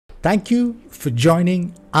Thank you for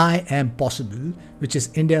joining I Am Possible, which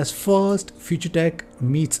is India's first Future Tech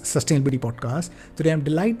meets Sustainability podcast. Today I'm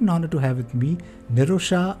delighted and honored to have with me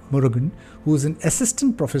Nirosha Murugan, who is an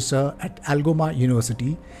assistant professor at Algoma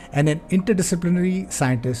University and an interdisciplinary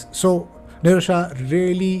scientist. So, Nirosha,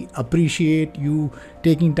 really appreciate you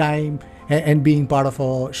taking time and being part of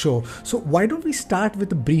our show. So, why don't we start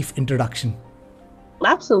with a brief introduction?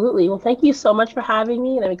 Absolutely. Well, thank you so much for having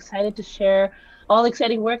me, and I'm excited to share all the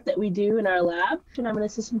exciting work that we do in our lab. And I'm an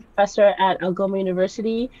assistant professor at Algoma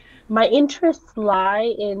University. My interests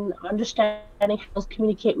lie in understanding how cells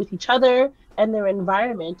communicate with each other and their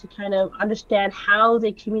environment to kind of understand how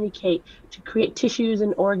they communicate to create tissues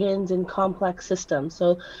and organs in complex systems.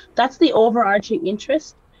 So that's the overarching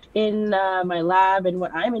interest in my lab and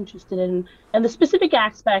what I'm interested in. And the specific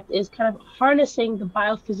aspect is kind of harnessing the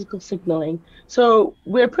biophysical signaling. So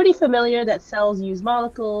we're pretty familiar that cells use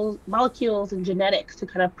molecules and genetics to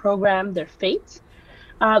kind of program their fates.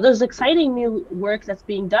 There's exciting new work that's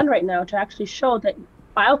being done right now to actually show that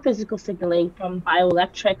biophysical signaling from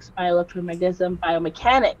bioelectrics, bioelectromagnetism,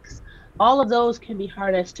 biomechanics, all of those can be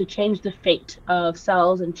harnessed to change the fate of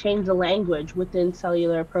cells and change the language within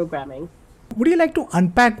cellular programming. Would you like to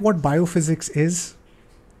unpack what biophysics is?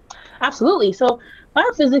 Absolutely. So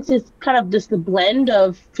biophysics is kind of just the blend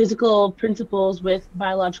of physical principles with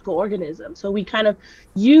biological organisms. So we kind of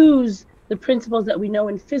use the principles that we know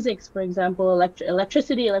in physics, for example,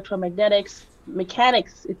 electricity, electromagnetics,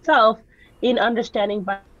 mechanics itself, in understanding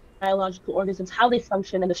biological organisms, how they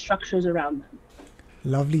function and the structures around them.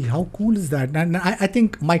 Lovely. How cool is that? And I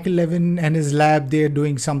think Michael Levin and his lab, they're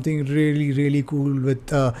doing something really, really cool with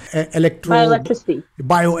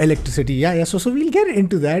bioelectricity. Yeah. So we'll get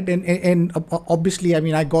into that. And obviously, I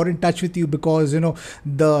mean, I got in touch with you because,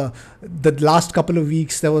 the last couple of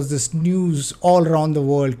weeks, there was this news all around the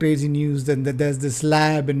world, crazy news. Then there's this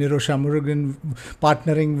lab and Nirosha Murugan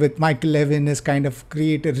partnering with Michael Levin has kind of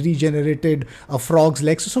regenerated a frog's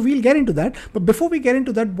legs. So we'll get into that. But before we get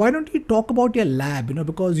into that, why don't you talk about your lab?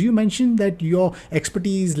 Because you mentioned that your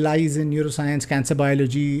expertise lies in neuroscience, cancer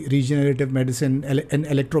biology, regenerative medicine, and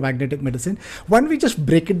electromagnetic medicine. Why don't we just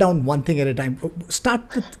break it down one thing at a time?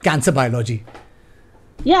 Start with cancer biology.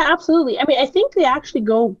 Yeah, absolutely. I mean, I think they actually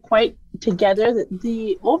go quite together.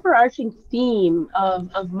 The overarching theme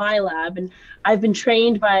of my lab, and I've been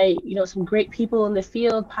trained by, some great people in the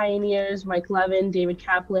field, pioneers, Michael Levin, David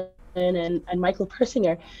Kaplan, and Michael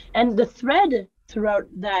Persinger. And the thread throughout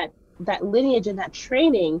that lineage and that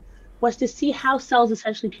training was to see how cells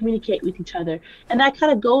essentially communicate with each other. And that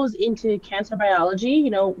kind of goes into cancer biology,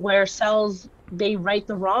 where cells, they right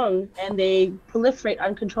the wrong and they proliferate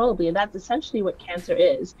uncontrollably. And that's essentially what cancer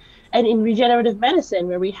is. And in regenerative medicine,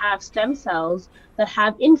 where we have stem cells that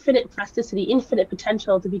have infinite plasticity, infinite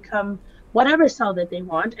potential to become whatever cell that they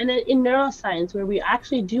want. And then in neuroscience, where we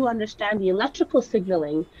actually do understand the electrical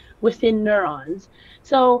signaling within neurons.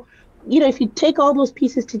 So if you take all those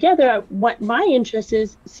pieces together, what my interest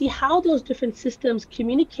is, see how those different systems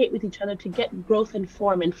communicate with each other to get growth and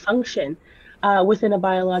form and function within a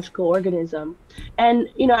biological organism. And,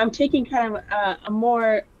 I'm taking kind of a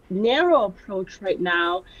more narrow approach right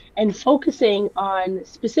now and focusing on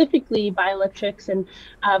specifically bioelectrics and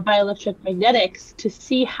bioelectric magnetics to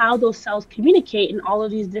see how those cells communicate in all of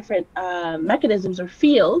these different mechanisms or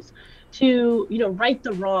fields to, right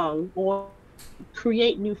the wrong or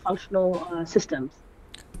create new functional systems.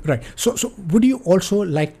 Right. So would you also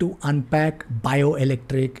like to unpack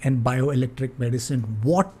bioelectric and bioelectric medicine?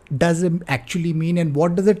 What does it actually mean and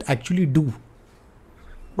what does it actually do?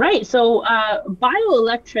 Right. So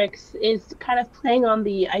bioelectrics is kind of playing on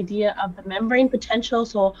the idea of the membrane potential.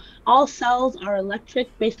 So all cells are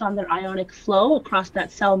electric based on their ionic flow across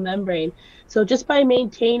that cell membrane. So just by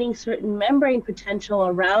maintaining certain membrane potential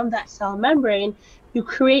around that cell membrane, you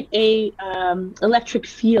create a electric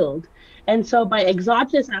field. And so by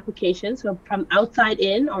exogenous application, so from outside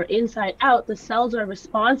in or inside out, the cells are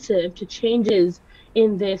responsive to changes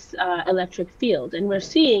in this electric field. And we're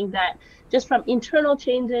seeing that just from internal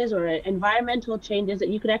changes or environmental changes that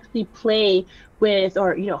you can actually play with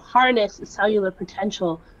or harness cellular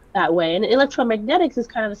potential that way. And electromagnetics is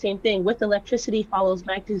kind of the same thing. With electricity follows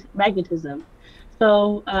magnetism.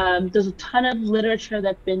 So there's a ton of literature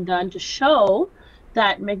that's been done to show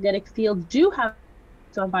that magnetic fields do have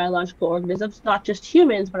on biological organisms, not just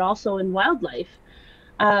humans, but also in wildlife.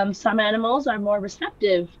 Some animals are more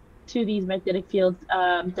receptive to these magnetic fields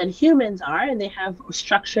than humans are, and they have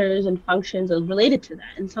structures and functions related to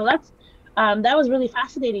that. And so that was really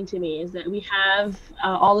fascinating to me, is that we have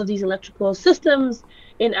all of these electrical systems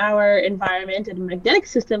in our environment and magnetic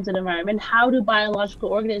systems in environment. How do biological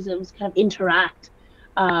organisms kind of interact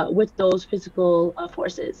with those physical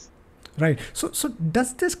forces. Right. So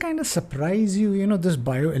does this kind of surprise you, this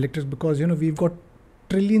bioelectric, because, we've got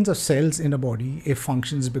trillions of cells in a body, it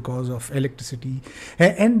functions because of electricity.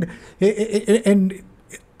 And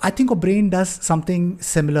I think our brain does something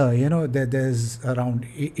similar. There's around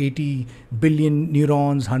 80 billion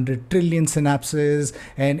neurons, 100 trillion synapses,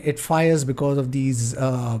 and it fires because of these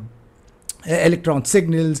electron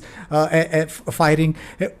signals firing.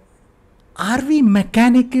 Are we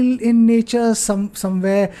mechanical in nature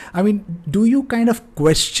somewhere? I mean, do you kind of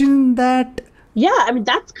question that? Yeah, I mean,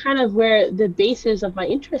 that's kind of where the basis of my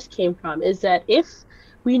interest came from, is that if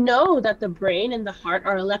we know that the brain and the heart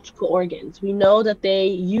are electrical organs, we know that they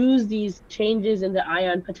use these changes in the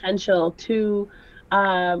ion potential to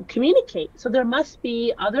communicate. So there must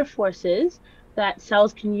be other forces that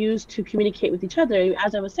cells can use to communicate with each other.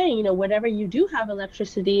 As I was saying, whenever you do have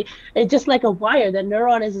electricity, it's just like a wire. The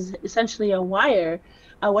neuron is essentially a wire.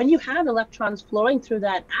 When you have electrons flowing through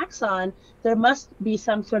that axon, there must be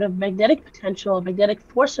some sort of magnetic potential, magnetic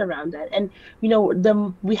force around that. And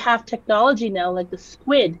we have technology now, like the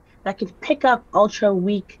squid, that can pick up ultra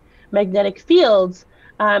weak magnetic fields.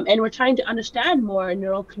 And we're trying to understand more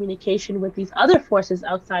neural communication with these other forces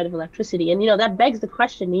outside of electricity. And that begs the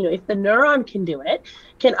question, if the neuron can do it,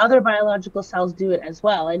 can other biological cells do it as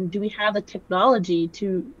well? And do we have the technology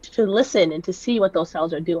to listen and to see what those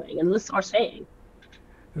cells are doing and listen or saying?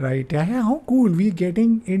 Right. Yeah, how cool. We're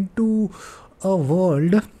getting into a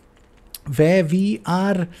world where we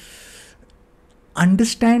are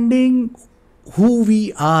understanding who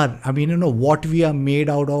we are. I mean, what we are made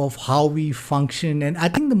out of, how we function. And I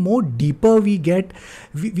think the more deeper we get,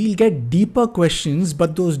 we'll get deeper questions,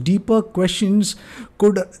 but those deeper questions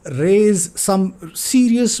could raise some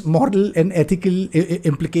serious moral and ethical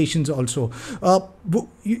implications also.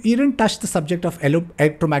 You didn't touch the subject of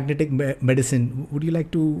electromagnetic medicine. Would you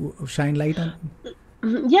like to shine light on?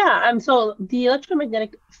 Yeah, so the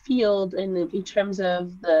electromagnetic field in terms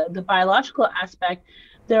of the biological aspect,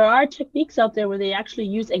 there are techniques out there where they actually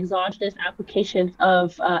use exogenous applications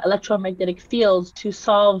of electromagnetic fields to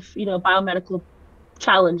solve, biomedical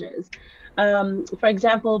challenges. For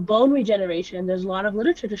example, bone regeneration, there's a lot of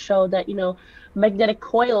literature to show that, magnetic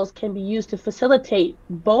coils can be used to facilitate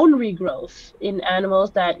bone regrowth in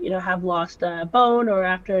animals that, have lost a bone or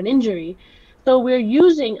after an injury. So we're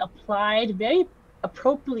using applied, very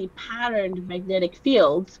appropriately patterned magnetic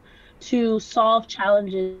fields to solve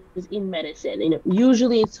challenges in medicine.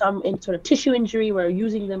 Usually in sort of tissue injury, we're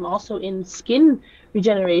using them also in skin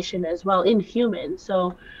regeneration as well in humans.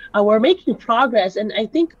 So we're making progress. And I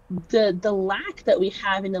think the lack that we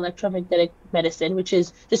have in electromagnetic medicine, which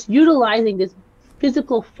is just utilizing this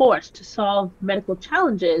physical force to solve medical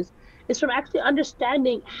challenges, is from actually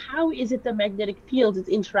understanding how is it the magnetic field is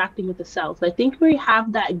interacting with the cells. I think we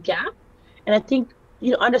have that gap. And I think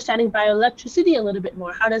understanding bioelectricity a little bit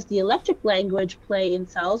more, how does the electric language play in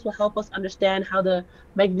cells, will help us understand how the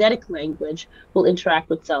magnetic language will interact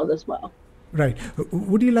with cells as well. Right.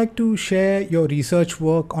 Would you like to share your research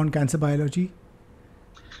work on cancer biology?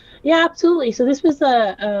 Yeah, absolutely. So this was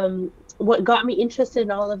what got me interested in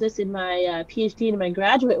all of this in my PhD and my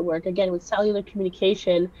graduate work, again, with cellular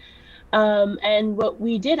communication. And what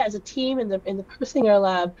we did as a team in the Persinger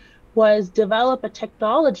lab was develop a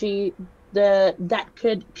technology that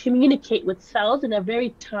could communicate with cells in a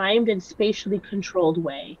very timed and spatially controlled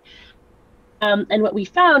way. And what we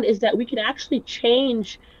found is that we can actually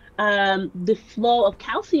change the flow of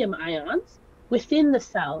calcium ions within the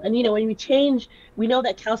cell. And, when we change, we know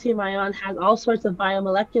that calcium ion has all sorts of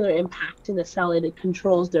biomolecular impact in the cell. It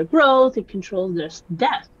controls their growth, it controls their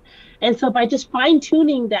death. And so by just fine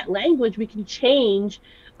tuning that language, we can change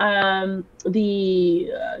the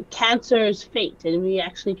cancer's fate, and we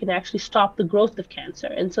can stop the growth of cancer.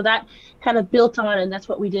 And so that kind of built on, and that's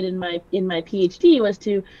what we did in my PhD, was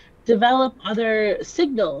to develop other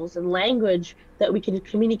signals and language that we can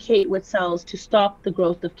communicate with cells to stop the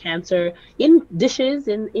growth of cancer in dishes,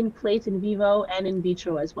 in plates, in vivo and in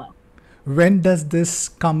vitro as well. When does this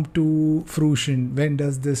come to fruition? When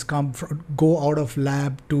does this go out of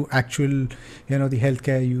lab to actual, the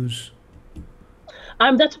healthcare use?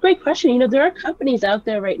 That's a great question. There are companies out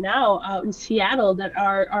there right now out in Seattle that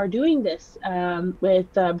are doing this with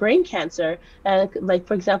brain cancer. Like,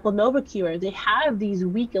 for example, Novacure, they have these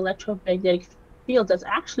weak electromagnetic fields that's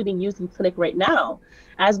actually being used in clinic right now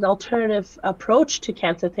as an alternative approach to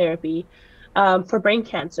cancer therapy for brain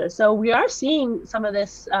cancer. So we are seeing some of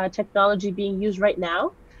this technology being used right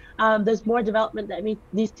now. There's more development that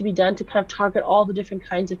needs to be done to kind of target all the different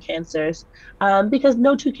kinds of cancers, because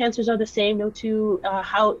no two cancers are the same. No two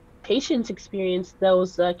how patients experience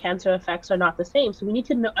those cancer effects are not the same. So we need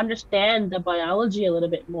to understand the biology a little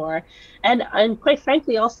bit more, and quite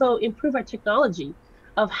frankly, also improve our technology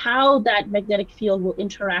of how that magnetic field will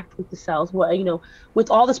interact with the cells. Well,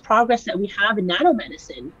 with all this progress that we have in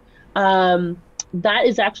nanomedicine, that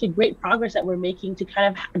is actually great progress that we're making to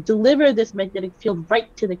kind of deliver this magnetic field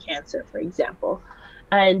right to the cancer, for example.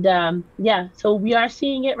 And yeah, so we are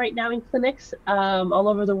seeing it right now in clinics all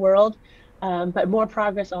over the world, but more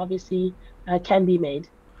progress obviously can be made.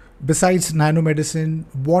 Besides nanomedicine,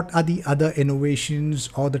 what are the other innovations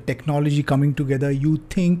or the technology coming together you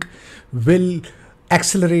think will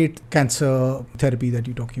accelerate cancer therapy that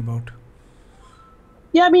you're talking about?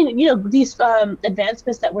 Yeah, I mean, these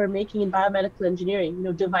advancements that we're making in biomedical engineering,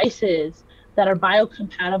 devices that are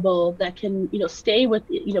biocompatible that can, stay with,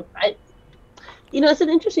 it's an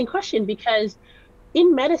interesting question because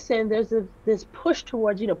in medicine, there's this push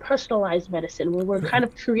towards, personalized medicine where we're kind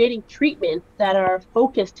of creating treatments that are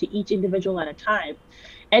focused to each individual at a time.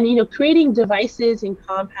 And, creating devices and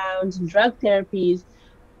compounds and drug therapies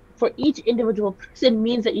for each individual person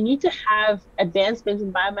means that you need to have advancements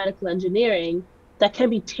in biomedical engineering that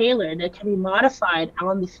can be tailored, that can be modified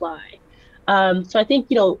on the fly. So I think,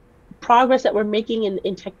 progress that we're making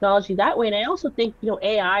in technology that way. And I also think,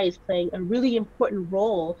 AI is playing a really important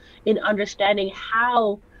role in understanding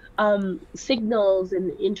how signals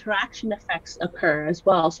and interaction effects occur as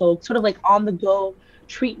well. So sort of like on the go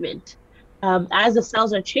treatment. As the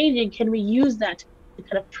cells are changing, can we use that to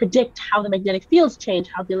kind of predict how the magnetic fields change,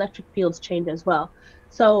 how the electric fields change as well?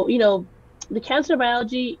 So, the cancer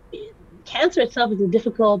biology, cancer itself is a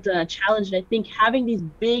difficult challenge. And I think having these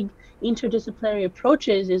big interdisciplinary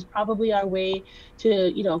approaches is probably our way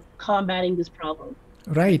to, combating this problem.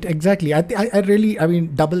 Right, exactly. I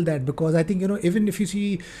mean, double that, because I think, even if you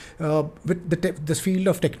see with this field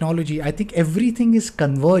of technology, I think everything is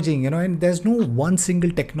converging, and there's no one single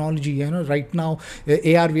technology, right now,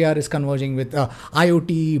 AR, VR is converging with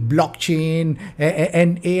IoT, blockchain,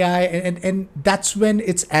 and AI, and that's when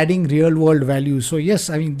it's adding real world value. So yes,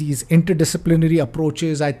 I mean, these interdisciplinary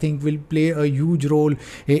approaches, I think, will play a huge role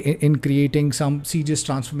in creating some serious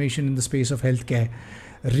transformation in the space of healthcare.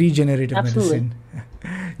 Regenerative Absolutely. medicine.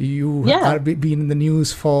 You are being in the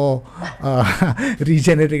news for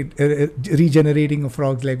regenerating of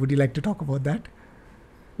frogs. Like, would you like to talk about that?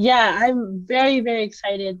 Yeah, I'm very, very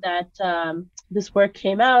excited that this work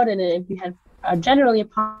came out and we had generally a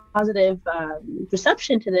positive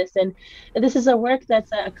reception to this. And this is a work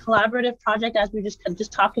that's a collaborative project, as we were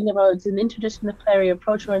just talking about. It's an interdisciplinary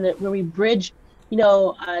approach where we bridge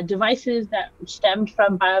devices that stemmed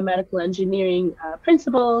from biomedical engineering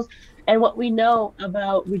principles and what we know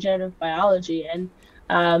about regenerative biology. And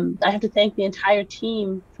I have to thank the entire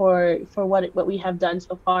team for what we have done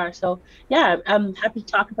so far. So yeah, I'm happy to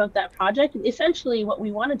talk about that project. And essentially, what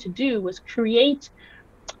we wanted to do was create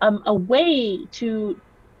a way to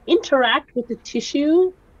interact with the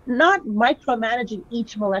tissue, not micromanaging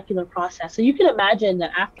each molecular process. So you can imagine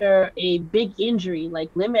that after a big injury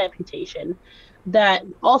like limb amputation, that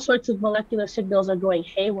all sorts of molecular signals are going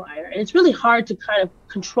haywire. And it's really hard to kind of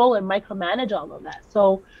control and micromanage all of that.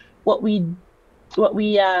 So what we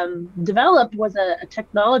developed was a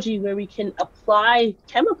technology where we can apply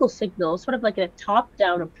chemical signals, sort of like a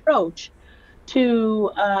top-down approach, to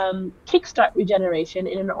kickstart regeneration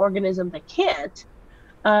in an organism that can't,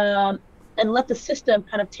 and let the system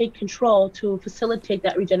kind of take control to facilitate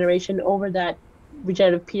that regeneration over that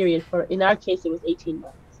regenerative period. For, in our case, it was 18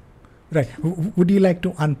 months. Right. Would you like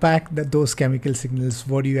to unpack those chemical signals?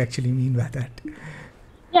 What do you actually mean by that?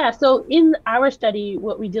 Yeah, so in our study,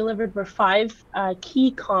 what we delivered were 5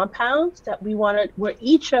 key compounds that we wanted, where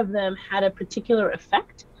each of them had a particular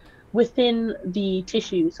effect within the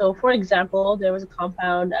tissue. So for example, there was a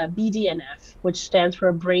compound BDNF, which stands for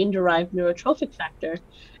a brain-derived neurotrophic factor.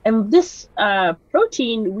 And this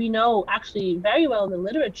protein, we know actually very well in the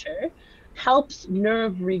literature, helps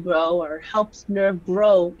nerve regrow or helps nerve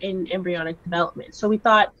grow in embryonic development. So we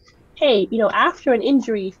thought, hey, after an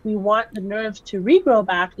injury, if we want the nerves to regrow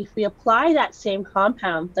back, if we apply that same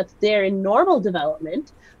compound that's there in normal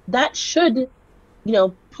development, that should,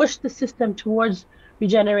 push the system towards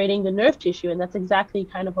regenerating the nerve tissue. And that's exactly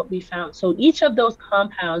kind of what we found. So each of those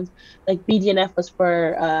compounds, like BDNF was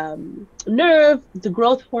for nerve, the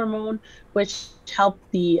growth hormone, which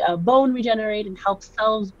helped the bone regenerate and help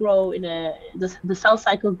cells grow the cell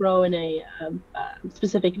cycle grow in a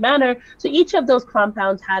specific manner. So each of those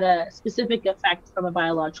compounds had a specific effect from a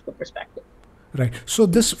biological perspective. Right. So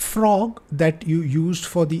this frog that you used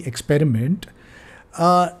for the experiment,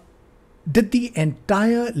 Did the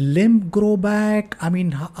entire limb grow back? I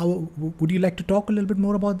mean, would you like to talk a little bit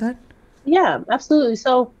more about that? Yeah, absolutely.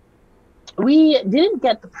 So we didn't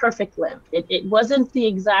get the perfect limb. It wasn't the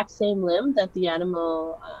exact same limb that the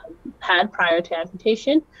animal had prior to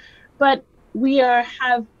amputation, but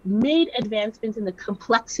have made advancements in the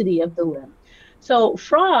complexity of the limb. So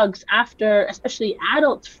frogs, after, especially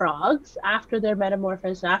adult frogs, after their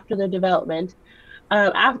metamorphosis, after their development,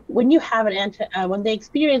 when you have when they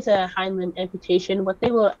experience a hind limb amputation, what they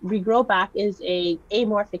will regrow back is a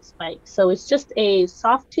amorphic spike. So it's just a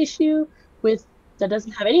soft tissue with that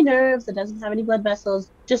doesn't have any nerves, that doesn't have any blood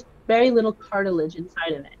vessels, just very little cartilage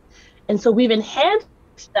inside of it. And so we've enhanced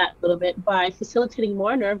that a little bit by facilitating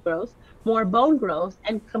more nerve growth, more bone growth,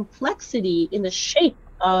 and complexity in the shape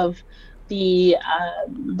of the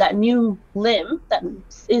that new limb that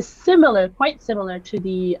is similar, quite similar to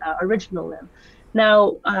the original limb.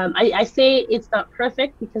 Now, I say it's not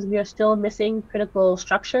perfect because we are still missing critical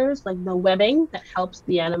structures like the webbing that helps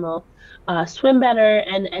the animal swim better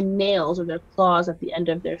and nails or their claws at the end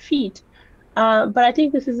of their feet. But I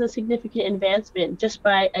think this is a significant advancement just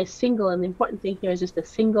by a single, and the important thing here is just a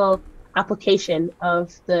single application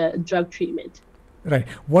of the drug treatment. Right.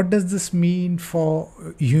 What does this mean for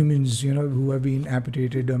humans, who have been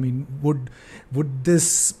amputated? I mean, would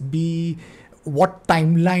this be, what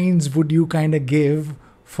timelines would you kind of give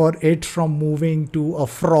for it from moving to a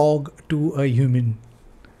frog to a human?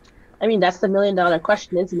 I mean, that's the $1 million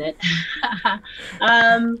question, isn't it?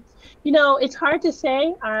 It's hard to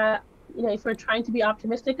say. If we're trying to be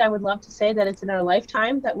optimistic, I would love to say that it's in our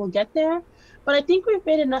lifetime that we'll get there. But I think we've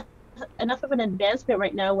made enough of an advancement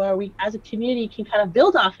right now where we as a community can kind of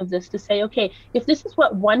build off of this to say, okay, if this is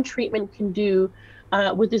what one treatment can do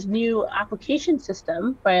with this new application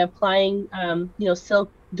system by applying,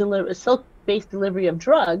 silk-based delivery of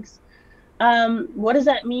drugs, what does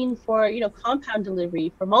that mean for, compound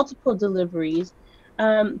delivery, for multiple deliveries?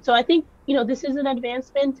 So I think, this is an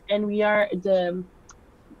advancement, and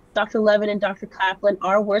Dr. Levin and Dr. Kaplan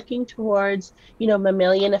are working towards,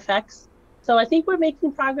 mammalian effects. So I think we're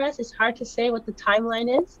making progress. It's hard to say what the timeline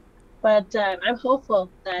is, but I'm hopeful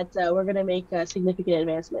that we're going to make significant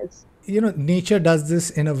advancements. Nature does this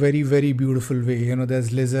in a very, very beautiful way.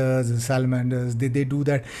 There's lizards and salamanders. They do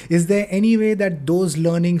that. Is there any way that those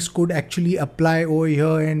learnings could actually apply over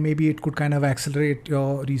here and maybe it could kind of accelerate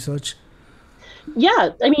your research? Yeah,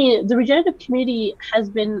 I mean, the regenerative community has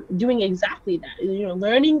been doing exactly that.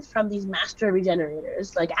 Learning from these master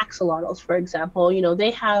regenerators, like axolotls, for example. They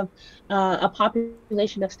have a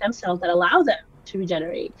population of stem cells that allow them to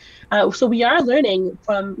regenerate. So we are learning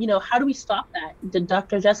from, how do we stop that?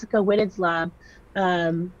 Dr. Jessica Whitted's lab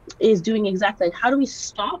is doing exactly how do we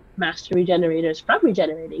stop master regenerators from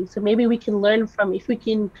regenerating? So maybe we can learn from, if we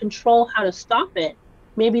can control how to stop it,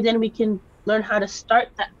 maybe then we can learn how to start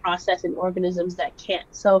that process in organisms that can't.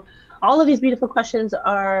 So all of these beautiful questions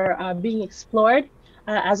are being explored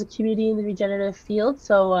as a community in the regenerative field.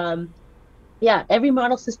 So every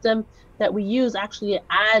model system that we use actually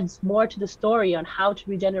adds more to the story on how to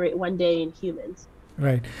regenerate one day in humans.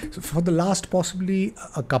 Right. So for the last possibly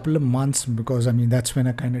a couple of months, because I mean, that's when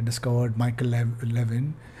I kind of discovered Michael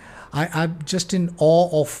Levin. I'm just in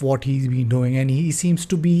awe of what he's been doing, and he seems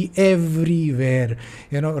to be everywhere,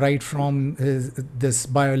 right from this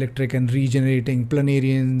bioelectric and regenerating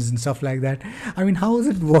planarians and stuff like that. I mean, how is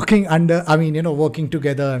it working working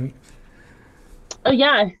together? Oh,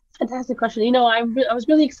 yeah. Fantastic question. I was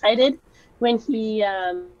really excited when he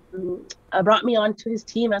brought me onto his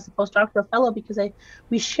team as a postdoctoral fellow, because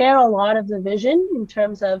we share a lot of the vision in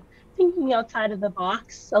terms of thinking outside of the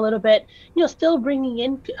box a little bit, still bringing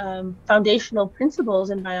in foundational principles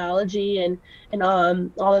in biology and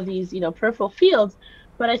all of these, peripheral fields.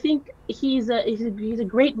 But I think he's a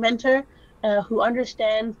great mentor who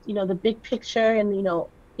understands, the big picture, and,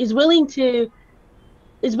 is willing to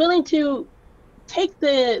take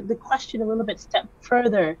the question a little bit step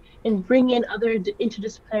further and bring in other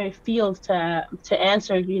interdisciplinary fields to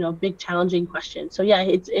answer, big challenging questions. So yeah,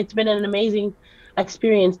 it's been an amazing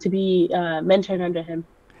experience to be mentored under him.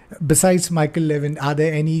 Besides Michael Levin, are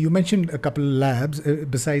there any, you mentioned a couple of labs,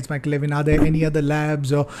 besides Michael Levin, are there any other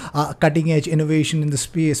labs or cutting edge innovation in the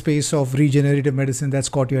space of regenerative medicine that's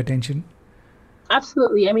caught your attention?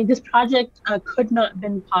 Absolutely. I mean, this project could not have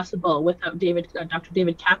been possible without Dr.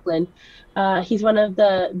 David Kaplan. He's one of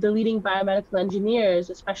the leading biomedical engineers,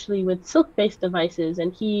 especially with silk-based devices,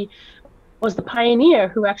 and he was the pioneer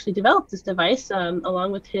who actually developed this device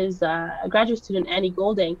along with his graduate student, Annie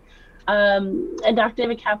Golding. And Dr.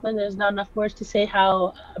 David Kaplan, there's not enough words to say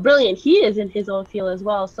how brilliant he is in his own field as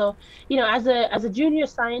well. So, as a junior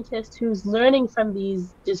scientist who's learning from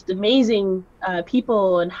these just amazing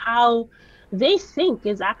people and how they think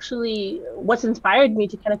is actually what's inspired me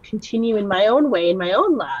to kind of continue in my own way, in my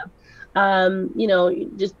own lab.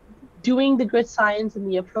 Just doing the good science in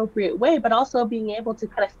the appropriate way, but also being able to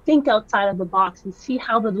kind of think outside of the box and see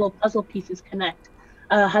how the little puzzle pieces connect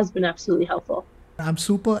has been absolutely helpful. I'm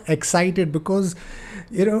super excited because,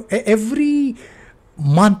 every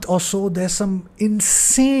month or so, there's some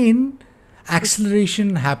insane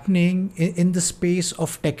acceleration happening in the space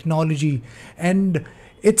of technology, and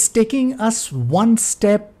it's taking us one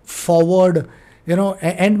step forward,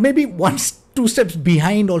 and maybe two steps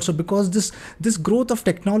behind also, because this growth of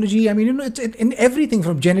technology, it's in everything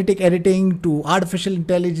from genetic editing to artificial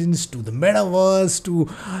intelligence to the metaverse to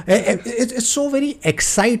it's so very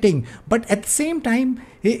exciting, but at the same time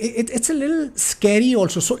it's a little scary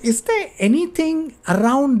also. So is there anything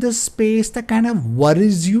around this space that kind of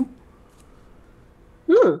worries you?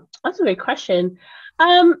 That's a great question.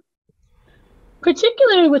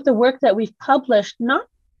 Particularly with the work that we've published, not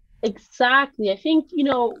exactly. I think,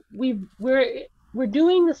 we're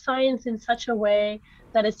doing the science in such a way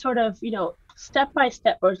that it's sort of, step by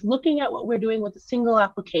step. We're looking at what we're doing with a single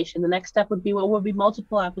application. The next step would be what would be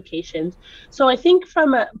multiple applications. So I think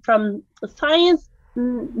from the science,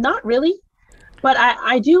 not really. But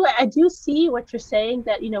I do see what you're saying,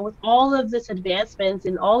 that, with all of this advancements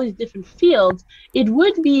in all these different fields, it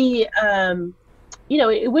would be I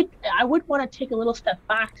would want to take a little step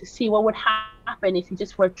back to see what would happen if you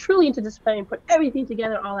just were truly interdisciplinary and put everything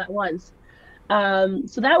together all at once.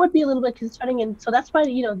 So that would be a little bit concerning. And so that's why,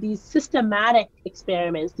 these systematic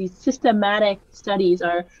experiments, these systematic studies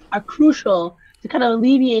are crucial to kind of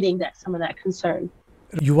alleviating some of that concern.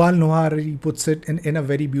 Yuval Noah Harari puts it in a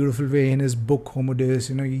very beautiful way in his book Homo Deus.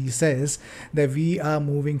 He says that we are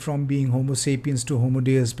moving from being Homo sapiens to Homo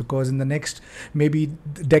Deus, because in the next maybe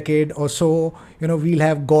decade or so, we'll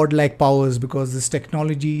have godlike powers, because this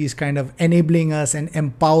technology is kind of enabling us and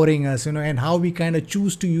empowering us, and how we kind of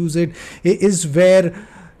choose to use it is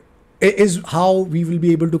how we will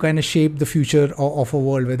be able to kind of shape the future of a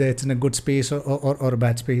world, whether it's in a good space or a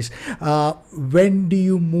bad space. When do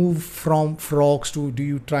you move from frogs to, do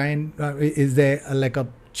you try and, is there like a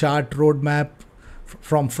chart roadmap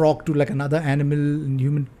from frog to like another animal in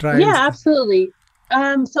human trials? Yeah, absolutely.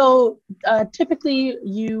 So typically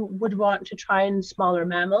you would want to try in smaller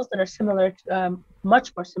mammals that are similar to,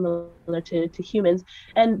 much more similar to humans.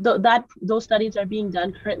 And those studies are being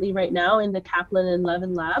done currently right now in the Kaplan and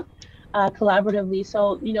Levin lab collaboratively.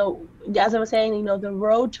 So, as I was saying, the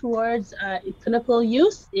road towards clinical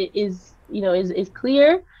use is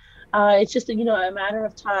clear. It's just, a matter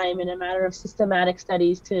of time and a matter of systematic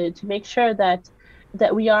studies to make sure that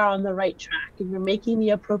we are on the right track and we're making the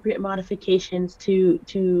appropriate modifications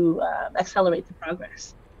to accelerate the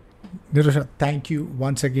progress. Nirosha, thank you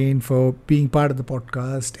once again for being part of the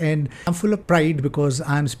podcast. And I'm full of pride because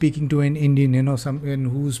I'm speaking to an Indian, someone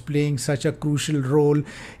who's playing such a crucial role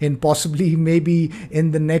in possibly maybe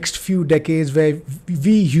in the next few decades where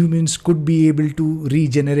we humans could be able to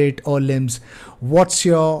regenerate our limbs. What's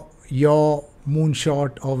your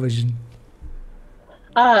moonshot or vision?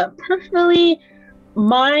 Personally,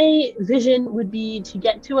 my vision would be to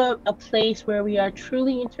get to a place where we are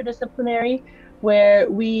truly interdisciplinary, where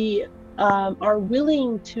we are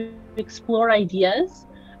willing to explore ideas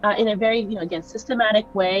in a very, again,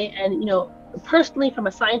 systematic way. And, personally, from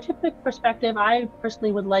a scientific perspective, I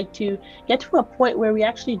personally would like to get to a point where we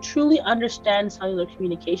actually truly understand cellular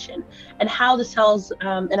communication and how the cells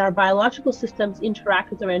and our biological systems interact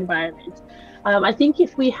with our environment. I think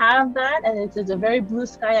if we have that, and it's a very blue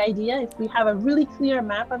sky idea, if we have a really clear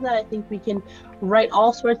map of that, I think we can write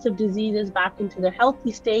all sorts of diseases back into their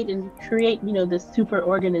healthy state and create, this super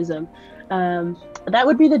organism. That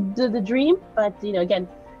would be the dream, but, again,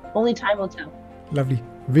 only time will tell. Lovely.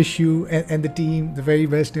 Wish you and the team the very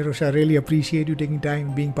best, Nirosha. I really appreciate you taking time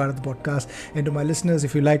and being part of the podcast. And to my listeners,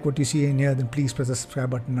 if you like what you see in here, then please press the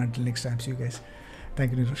subscribe button. Until next time, see you guys.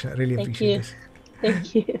 Thank you, Nirosha. I really appreciate this.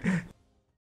 Thank you.